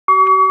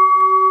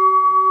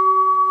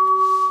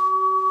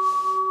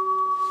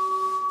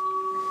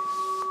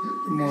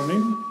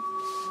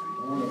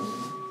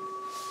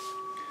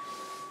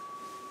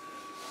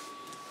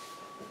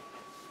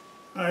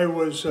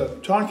was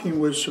talking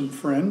with some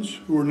friends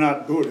who were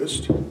not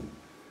Buddhist,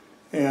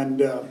 and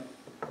the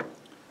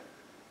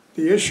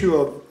issue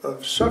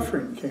of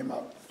suffering came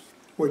up,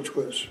 which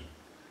was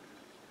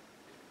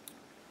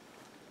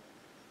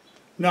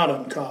not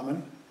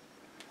uncommon.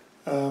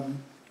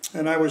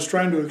 And I was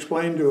trying to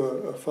explain to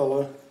a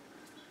fellow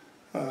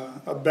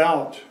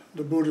about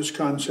the Buddhist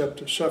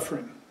concept of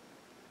suffering.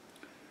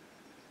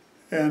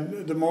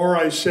 And the more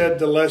I said,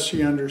 the less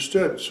he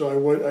understood.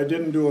 So I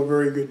didn't do a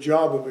very good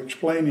job of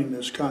explaining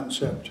this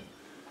concept.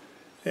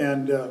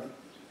 And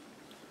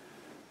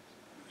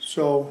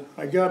so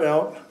I got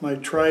out my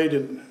tried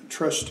and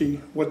trusty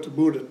What the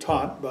Buddha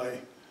Taught by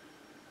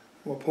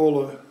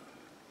Wapola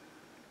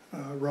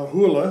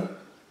Rahula,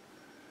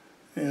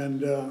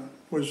 and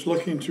was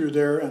looking through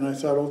there, and I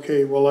thought,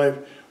 okay, well,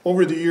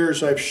 over the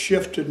years I've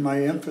shifted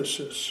my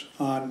emphasis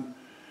on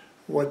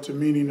what the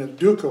meaning of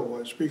dukkha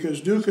was,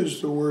 because dukkha is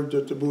the word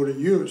that the Buddha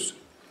used.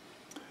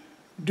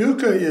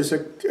 Dukkha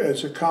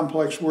is a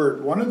complex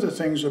word. One of the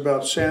things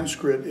about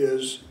Sanskrit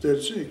is that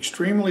it's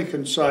extremely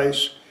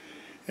concise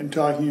in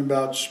talking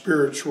about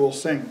spiritual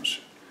things.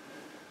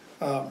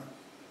 And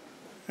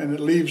it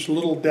leaves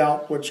little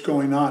doubt what's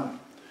going on.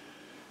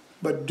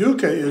 But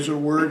dukkha is a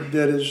word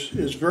that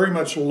is very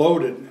much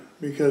loaded,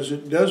 because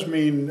it does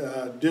mean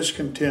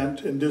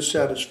discontent and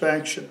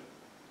dissatisfaction.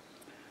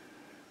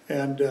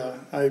 And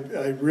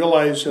I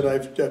realize that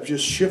I've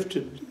just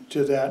shifted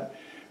to that,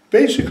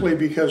 basically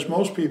because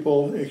most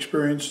people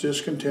experience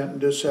discontent and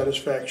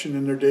dissatisfaction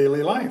in their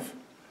daily life.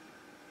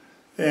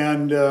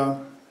 And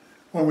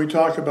when we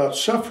talk about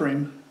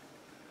suffering,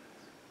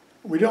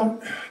 we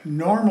don't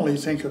normally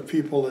think of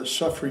people as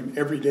suffering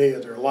every day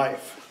of their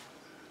life.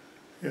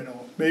 You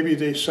know, maybe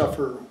they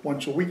suffer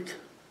once a week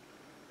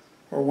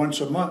or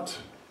once a month,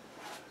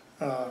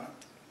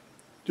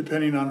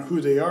 depending on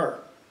who they are.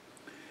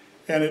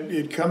 And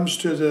it comes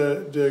to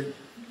the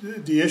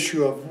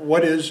issue of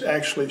what is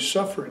actually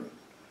suffering.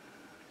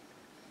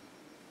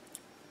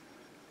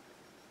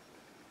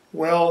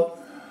 Well,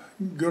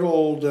 good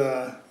old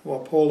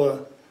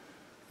Wapola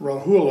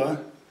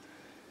Rahula,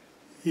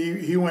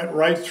 he went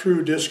right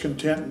through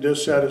discontent and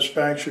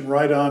dissatisfaction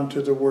right on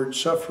to the word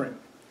suffering.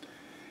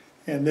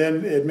 And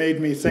then it made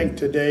me think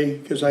today,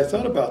 because I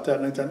thought about that,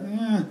 and I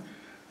thought,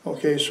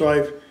 okay,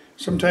 so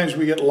sometimes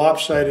we get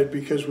lopsided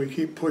because we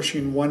keep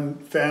pushing one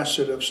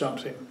facet of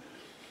something.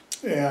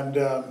 And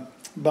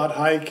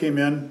Badhai came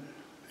in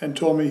and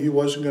told me he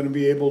wasn't going to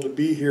be able to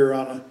be here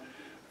on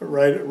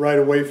right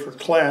away for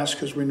class,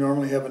 because we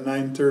normally have a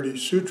 9:30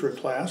 Sutra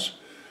class,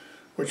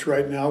 which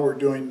right now we're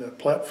doing the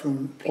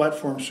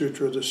Platform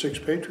Sutra of the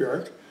Sixth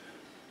Patriarch.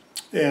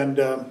 And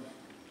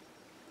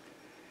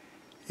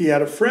he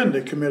had a friend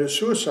that committed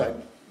suicide.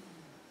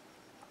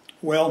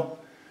 Well,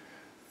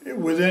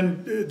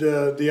 within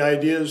the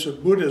ideas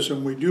of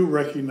Buddhism, we do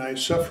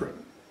recognize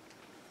suffering.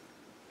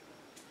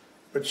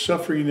 But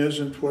suffering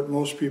isn't what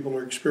most people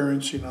are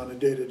experiencing on a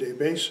day-to-day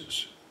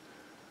basis.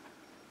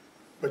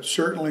 But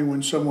certainly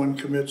when someone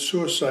commits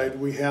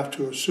suicide, we have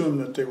to assume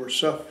that they were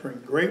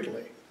suffering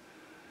greatly.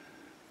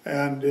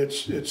 And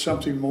it's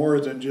something more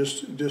than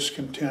just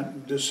discontent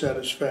and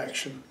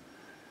dissatisfaction.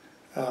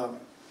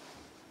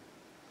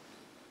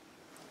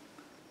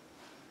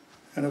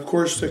 And of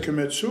course, to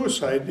commit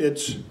suicide,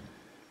 it's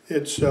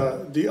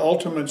the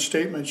ultimate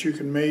statement you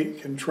can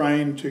make in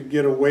trying to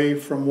get away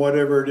from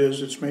whatever it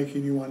is that's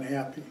making you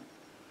unhappy.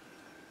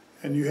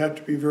 And you have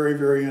to be very,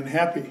 very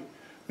unhappy.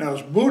 Now,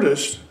 as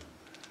Buddhists,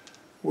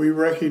 we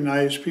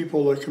recognize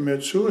people that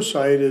commit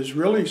suicide as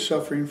really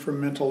suffering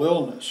from mental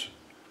illness.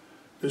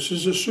 This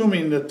is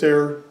assuming that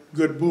they're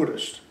good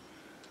Buddhists.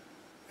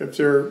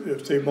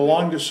 If they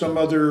belong to some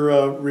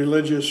other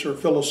religious or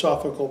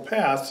philosophical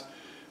path,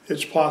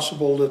 it's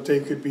possible that they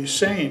could be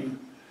sane,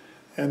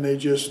 and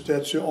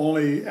that's the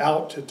only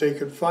out that they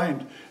could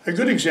find. A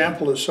good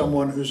example is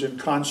someone who's in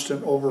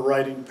constant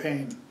overriding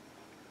pain,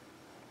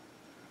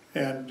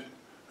 and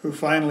who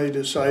finally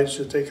decides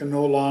that they can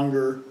no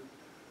longer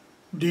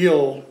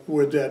deal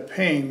with that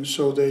pain,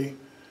 so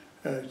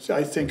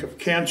I think of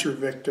cancer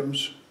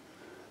victims,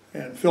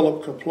 and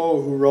Philip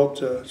Kapleau, who wrote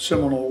the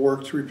seminal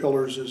work, Three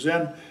Pillars of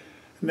Zen.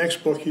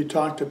 Next book he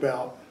talked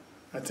about,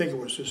 I think it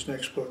was his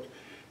next book,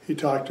 he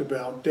talked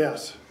about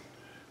death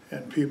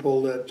and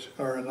people that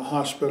are in the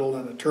hospital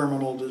in a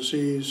terminal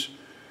disease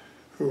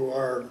who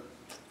are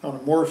on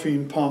a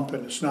morphine pump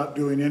and it's not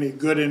doing any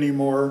good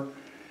anymore,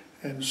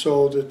 and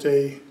so that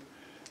they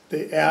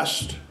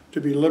asked to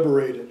be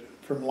liberated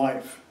from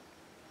life.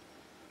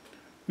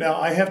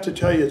 Now, I have to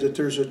tell you that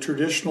there's a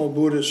traditional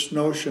Buddhist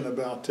notion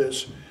about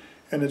this,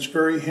 and it's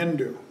very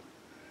Hindu.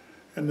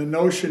 And the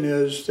notion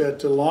is that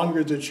the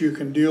longer that you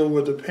can deal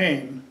with the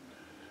pain,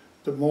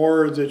 the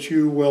more that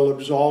you will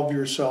absolve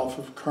yourself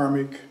of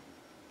karmic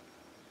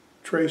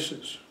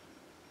traces.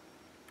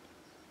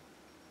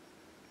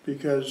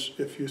 Because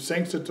if you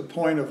think that the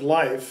point of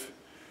life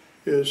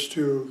is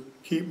to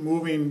keep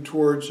moving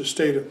towards a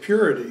state of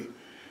purity,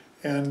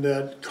 and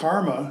that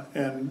karma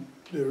and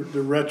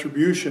the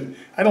retribution.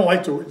 I don't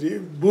like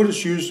the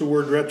Buddhists use the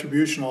word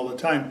retribution all the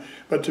time,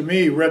 but to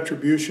me,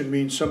 retribution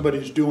means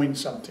somebody's doing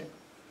something.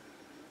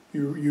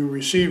 You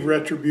receive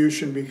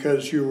retribution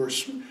because you were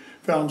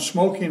found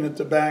smoking at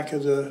the back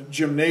of the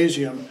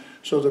gymnasium,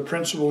 so the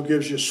principal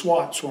gives you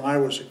swats when I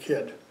was a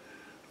kid.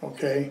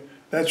 Okay?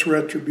 That's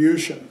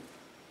retribution.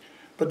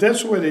 But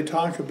that's the way they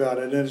talk about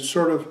it, and it's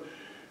sort of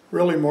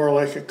really more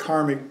like a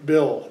karmic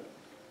bill.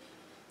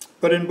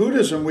 But in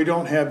Buddhism, we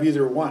don't have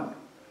either one.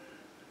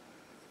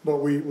 But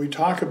we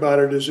talk about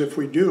it as if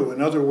we do.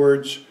 In other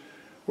words,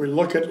 we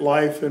look at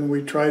life and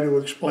we try to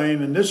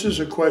explain, and this is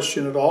a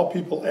question that all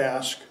people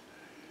ask,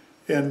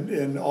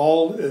 in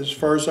all, as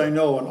far as I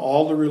know, in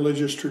all the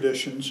religious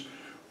traditions: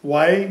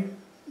 why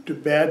do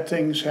bad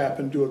things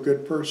happen to a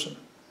good person?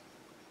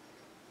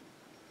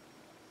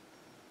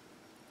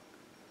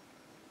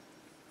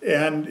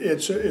 And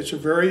it's a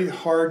very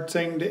hard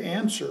thing to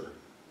answer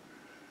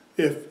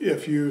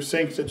if you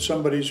think that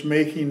somebody's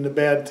making the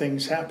bad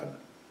things happen.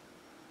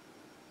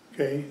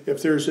 Okay,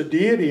 if there's a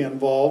deity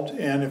involved,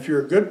 and if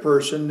you're a good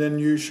person, then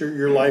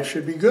your life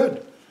should be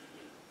good.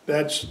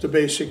 That's the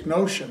basic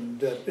notion,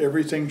 that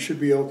everything should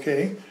be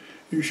okay.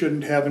 You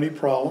shouldn't have any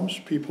problems.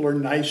 People are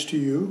nice to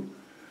you.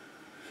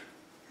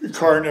 Your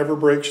car never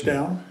breaks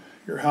down.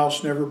 Your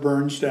house never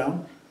burns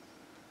down.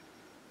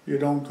 You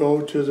don't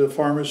go to the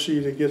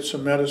pharmacy to get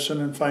some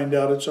medicine and find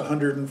out it's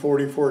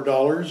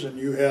 $144 and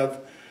you have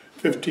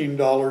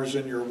 $15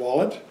 in your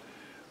wallet.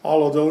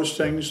 All of those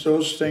things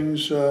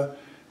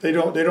they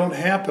don't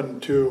happen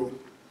to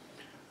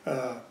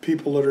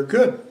people that are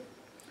good.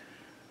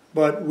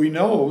 But we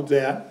know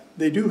that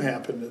they do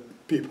happen to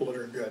people that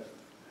are good.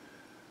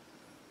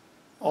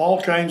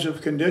 All kinds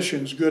of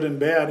conditions, good and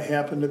bad,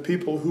 happen to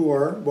people who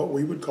are what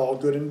we would call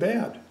good and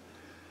bad.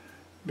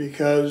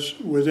 Because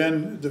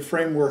within the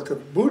framework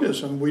of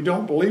Buddhism, we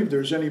don't believe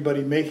there's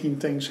anybody making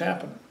things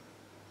happen.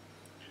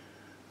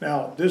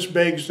 Now, this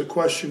begs the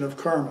question of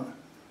karma.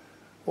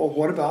 Well,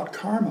 what about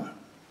karma?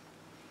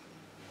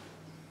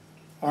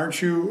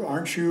 Aren't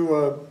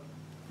you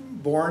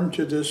born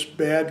to this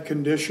bad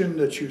condition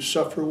that you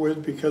suffer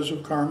with because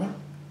of karma?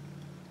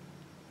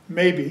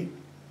 Maybe.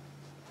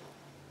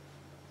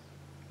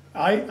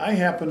 I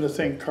happen to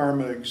think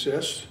karma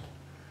exists,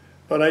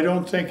 but I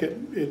don't think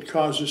it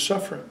causes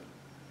suffering.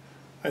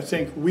 I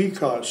think we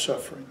cause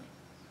suffering.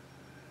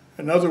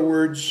 In other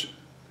words,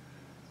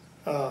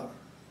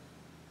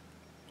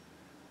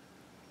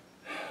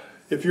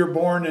 if you're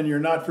born and you're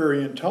not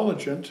very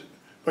intelligent,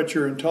 but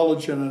you're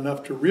intelligent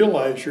enough to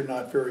realize you're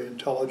not very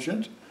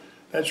intelligent,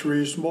 that's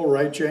reasonable,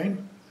 right,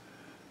 Jane?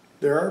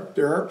 There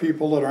are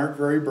people that aren't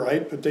very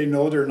bright, but they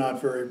know they're not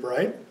very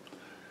bright.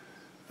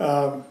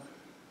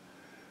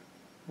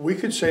 We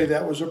could say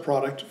that was a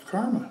product of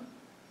karma.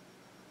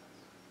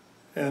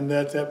 And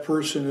that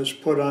person is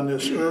put on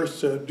this earth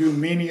to do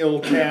menial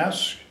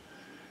tasks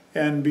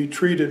and be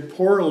treated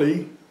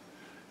poorly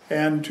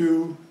and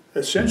to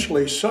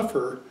essentially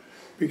suffer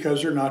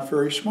because they're not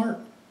very smart.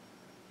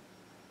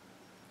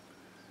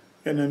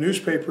 In the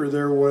newspaper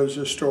there was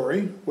a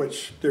story,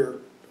 which there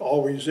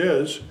always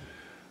is,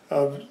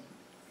 of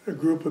a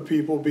group of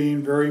people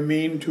being very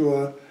mean to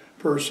a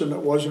person that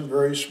wasn't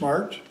very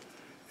smart,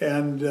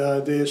 and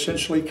they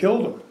essentially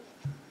killed him.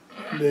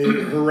 They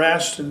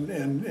harassed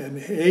and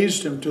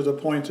hazed him to the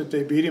point that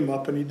they beat him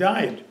up and he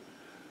died.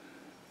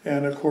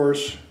 And of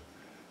course,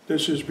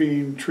 this is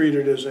being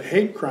treated as a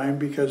hate crime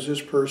because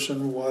this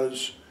person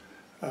was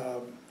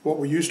what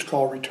we used to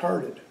call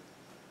retarded.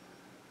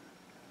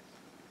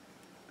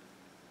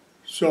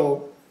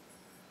 So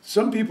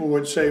some people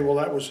would say, well,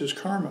 that was his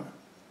karma.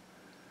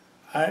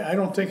 I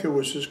don't think it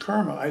was his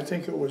karma. I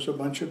think it was a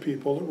bunch of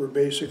people that were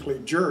basically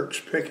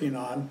jerks picking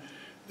on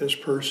this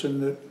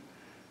person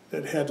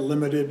that had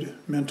limited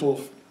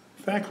mental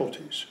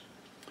faculties.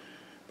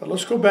 But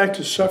let's go back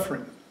to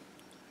suffering.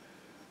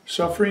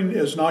 Suffering,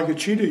 as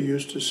Nagachita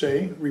used to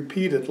say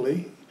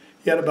repeatedly,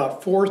 he had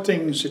about 4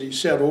 things that he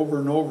said over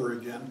and over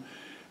again,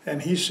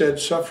 and he said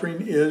suffering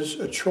is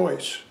a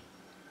choice.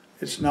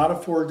 It's not a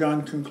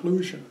foregone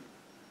conclusion.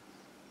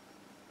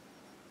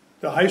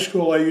 The high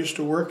school I used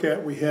to work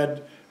at, we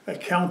had a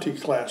county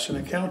class. In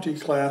a county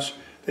class,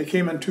 they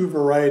came in 2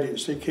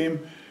 varieties. They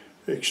came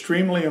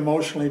extremely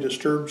emotionally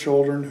disturbed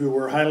children who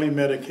were highly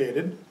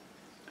medicated,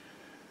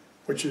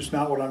 which is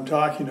not what I'm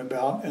talking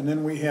about. And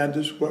then we had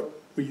this, what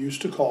we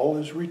used to call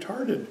as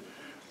retarded.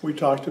 We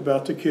talked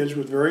about the kids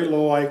with very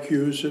low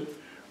IQs that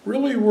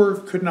really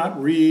could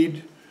not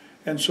read,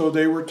 and so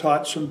they were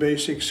taught some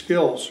basic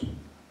skills.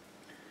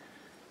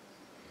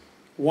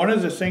 One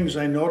of the things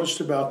I noticed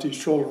about these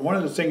children, one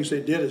of the things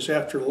they did is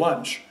after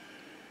lunch,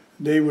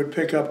 they would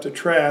pick up the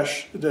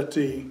trash that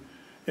the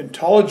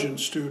intelligent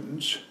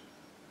students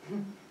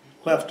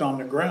left on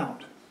the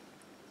ground.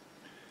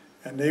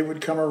 And they would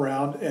come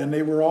around and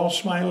they were all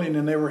smiling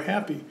and they were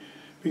happy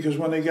because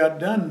when they got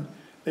done,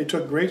 they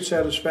took great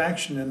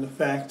satisfaction in the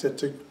fact that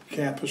the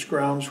campus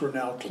grounds were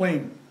now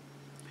clean.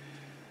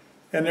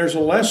 And there's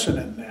a lesson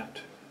in that.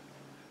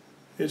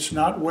 It's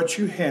not what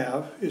you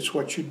have, it's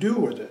what you do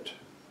with it.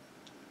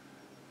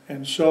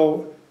 And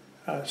so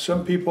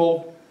some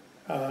people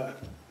are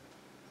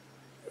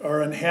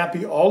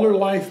unhappy all their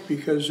life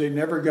because they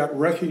never got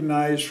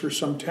recognized for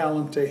some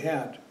talent they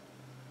had.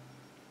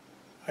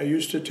 I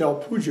used to tell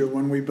Puja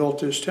when we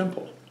built this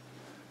temple,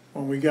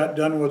 when we got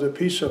done with a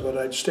piece of it,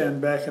 I'd stand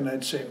back and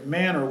I'd say,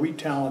 man, are we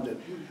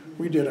talented.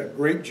 We did a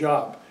great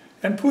job.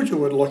 And Puja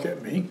would look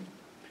at me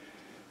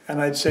and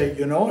I'd say,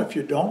 you know, if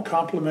you don't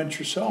compliment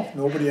yourself,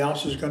 nobody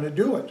else is going to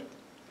do it.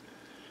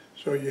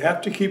 So you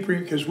have to keep,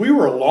 because we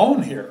were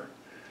alone here.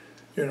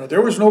 You know,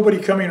 there was nobody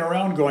coming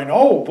around going,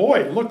 oh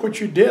boy, look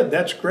what you did,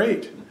 that's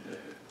great.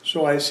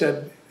 So I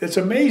said, it's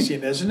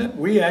amazing, isn't it?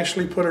 We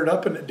actually put it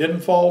up and it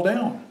didn't fall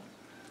down.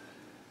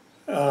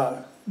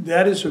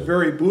 That is a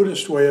very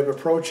Buddhist way of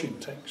approaching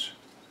things.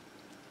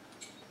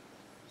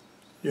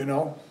 You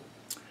know,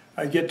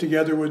 I get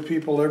together with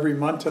people every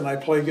month and I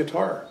play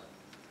guitar.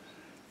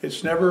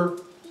 It's never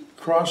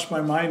crossed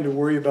my mind to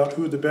worry about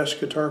who the best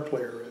guitar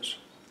player is.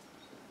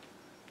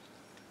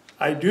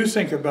 I do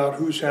think about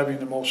who's having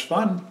the most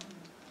fun.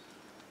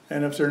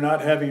 And if they're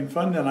not having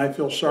fun, then I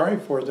feel sorry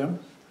for them.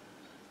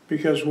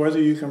 Because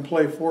whether you can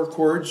play 4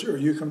 chords or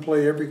you can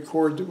play every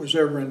chord that was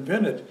ever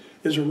invented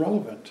is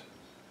irrelevant.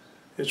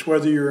 It's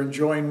whether you're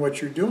enjoying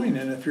what you're doing.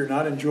 And if you're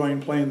not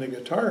enjoying playing the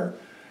guitar,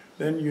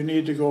 then you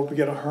need to go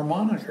get a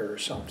harmonica or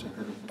something.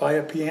 Buy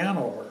a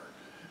piano or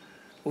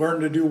learn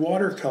to do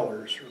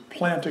watercolors or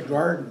plant a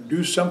garden.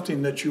 Do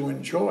something that you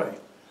enjoy.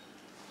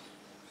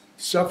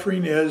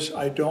 Suffering is,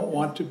 I don't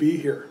want to be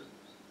here.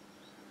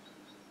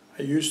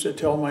 I used to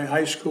tell my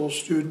high school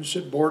students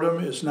that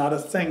boredom is not a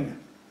thing.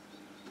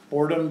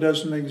 Boredom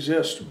doesn't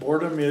exist.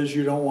 Boredom is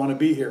you don't want to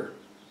be here.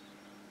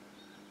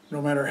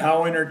 No matter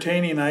how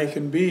entertaining I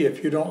can be,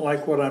 if you don't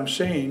like what I'm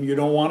saying, you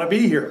don't want to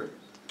be here.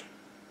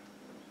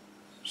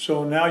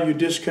 So now you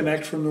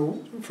disconnect from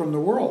the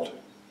world.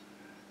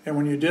 And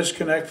when you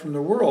disconnect from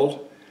the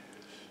world,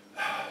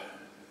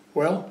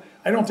 well,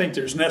 I don't think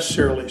there's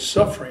necessarily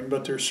suffering,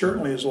 but there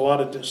certainly is a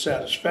lot of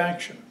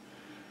dissatisfaction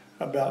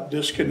about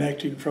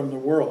disconnecting from the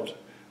world,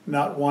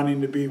 not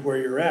wanting to be where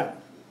you're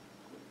at.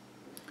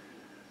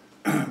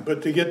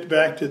 But to get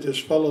back to this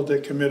fellow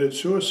that committed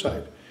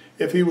suicide,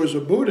 if he was a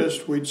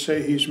Buddhist, we'd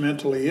say he's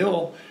mentally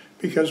ill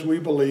because we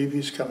believe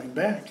he's coming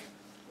back.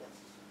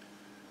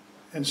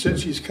 And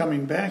since he's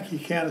coming back, he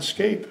can't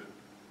escape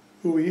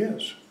who he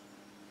is.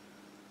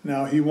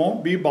 Now, he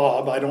won't be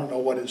Bob. I don't know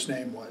what his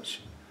name was.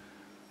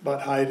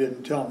 But Hai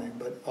didn't tell me,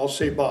 but I'll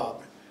say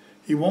Bob.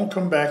 He won't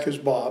come back as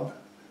Bob.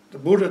 The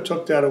Buddha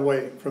took that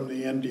away from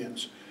the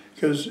Indians.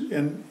 Because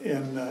in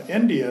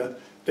India,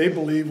 they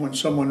believe when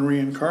someone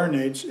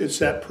reincarnates, it's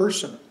that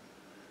person.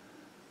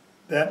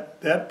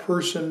 That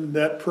person,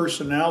 that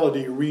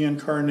personality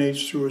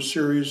reincarnates through a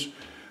series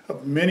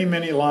of many,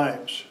 many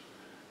lives.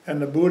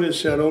 And the Buddha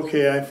said,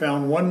 okay, I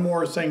found one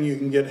more thing you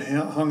can get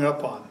hung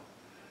up on.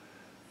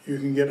 You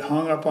can get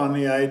hung up on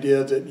the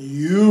idea that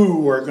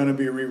you are going to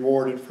be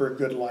rewarded for a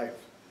good life.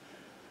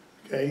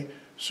 Okay?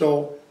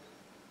 So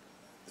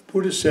the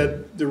Buddha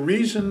said, the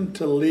reason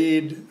to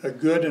lead a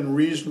good and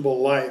reasonable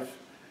life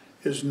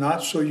is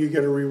not so you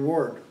get a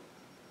reward.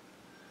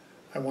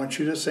 I want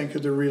you to think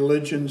of the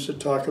religions that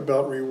talk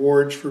about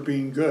rewards for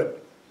being good.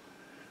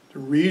 The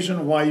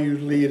reason why you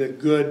lead a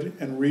good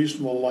and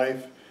reasonable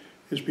life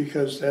is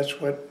because that's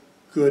what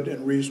good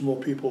and reasonable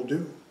people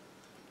do.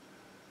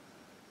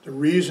 The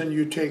reason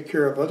you take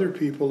care of other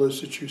people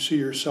is that you see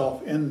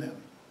yourself in them.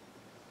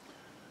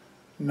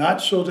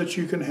 Not so that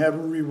you can have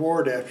a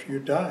reward after you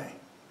die.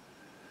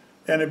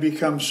 And it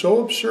becomes so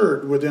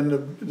absurd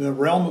within the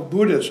realm of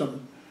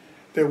Buddhism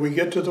that we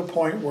get to the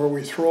point where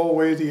we throw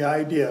away the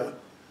idea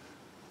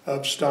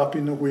of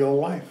stopping the wheel of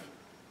life.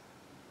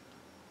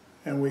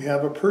 And we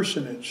have a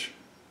personage,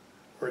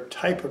 or a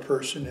type of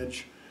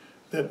personage,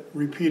 that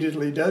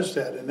repeatedly does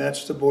that, and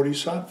that's the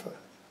Bodhisattva.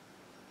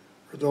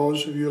 For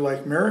those of you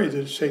like Mary that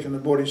has taken the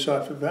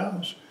Bodhisattva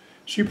vows,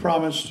 she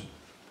promised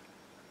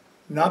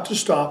not to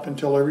stop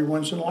until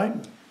everyone's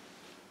enlightened.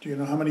 Do you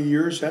know how many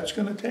years that's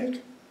going to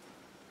take?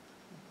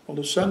 Well,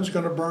 the sun's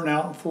going to burn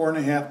out in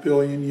 4.5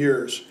 billion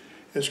years.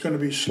 It's going to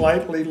be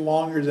slightly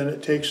longer than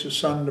it takes the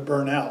sun to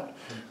burn out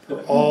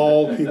for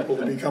all people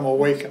to become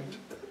awakened.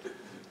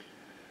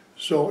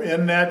 So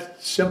in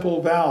that simple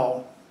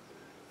vow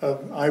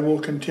of I will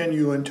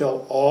continue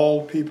until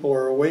all people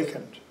are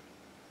awakened,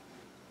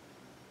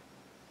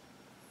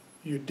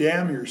 you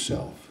damn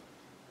yourself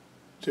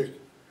to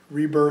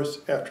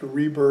rebirth after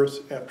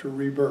rebirth after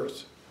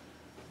rebirth.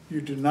 You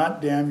do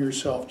not damn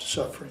yourself to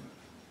suffering.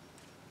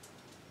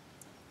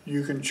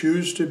 You can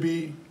choose to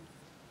be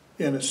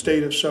in a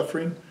state of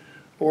suffering,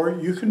 or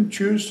you can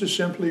choose to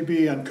simply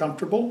be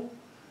uncomfortable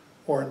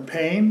or in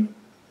pain,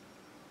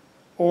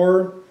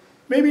 or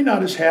maybe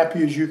not as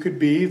happy as you could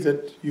be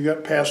that you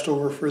got passed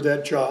over for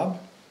that job,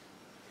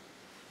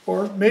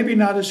 or maybe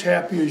not as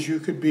happy as you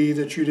could be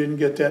that you didn't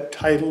get that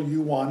title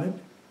you wanted.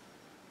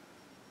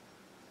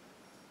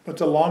 But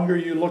the longer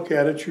you look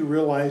at it, you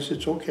realize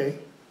it's okay.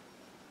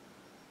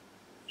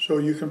 So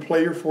you can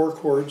play your 4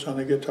 chords on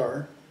the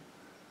guitar,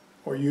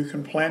 or you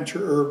can plant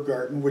your herb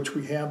garden, which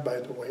we have, by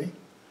the way.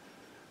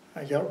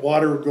 I got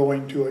water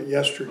going to it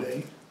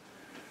yesterday.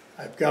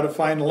 I've got to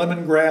find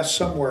lemongrass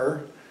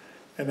somewhere,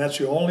 and that's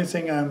the only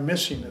thing I'm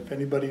missing, if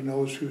anybody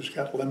knows who's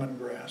got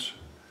lemongrass.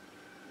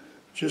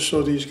 Just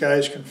so these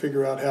guys can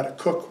figure out how to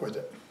cook with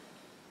it.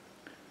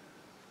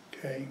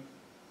 Okay.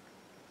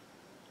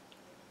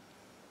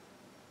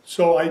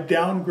 So I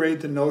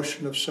downgrade the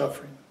notion of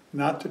suffering.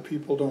 Not that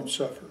people don't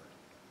suffer.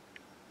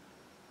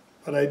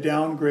 But I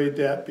downgrade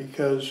that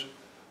because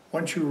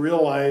once you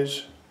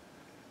realize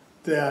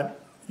that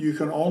you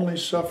can only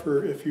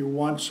suffer if you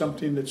want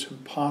something that's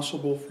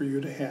impossible for you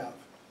to have,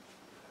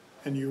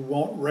 and you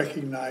won't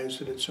recognize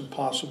that it's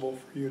impossible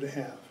for you to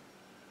have.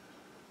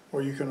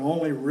 Or you can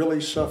only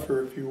really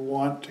suffer if you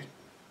want to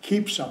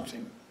keep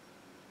something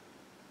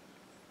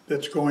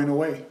that's going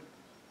away.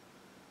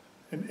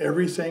 And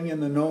everything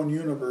in the known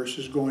universe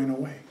is going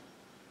away.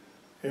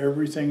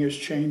 Everything is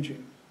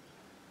changing.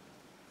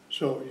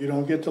 So you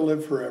don't get to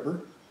live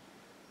forever.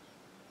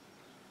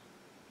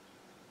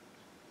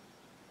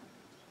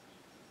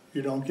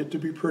 You don't get to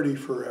be pretty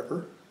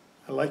forever.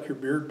 I like your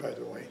beard, by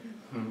the way.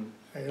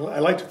 Mm-hmm. I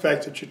like the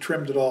fact that you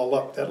trimmed it all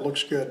up. That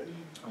looks good.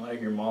 I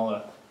like your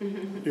mullet.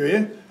 Do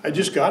you? I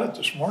just got it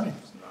this morning.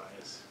 It's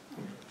nice.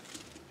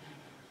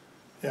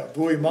 Yeah,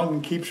 Vui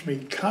Mung keeps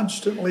me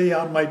constantly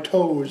on my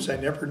toes. I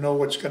never know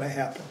what's going to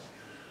happen.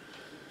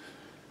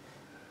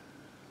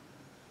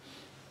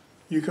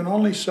 You can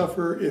only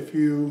suffer if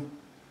you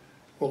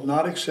will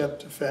not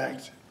accept the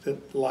fact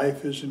that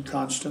life is in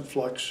constant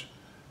flux,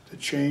 that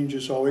change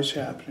is always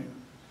happening,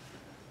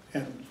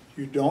 and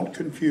you don't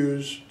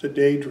confuse the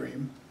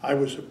daydream. I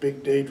was a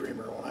big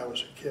daydreamer when I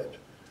was a kid.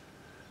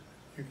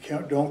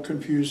 Don't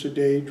confuse the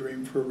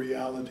daydream for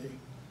reality.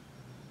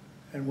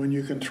 And when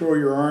you can throw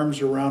your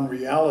arms around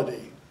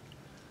reality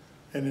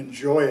and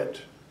enjoy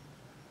it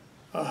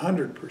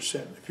 100%.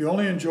 If you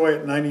only enjoy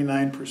it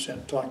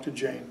 99%, talk to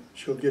Jane.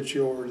 She'll get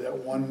you over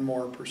that 1%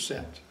 more.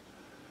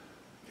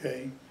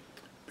 Okay?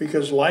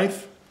 Because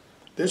life,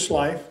 this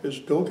life, as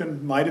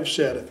Dogen might have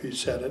said if he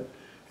said it,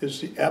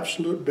 is the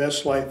absolute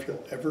best life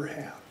you'll ever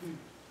have.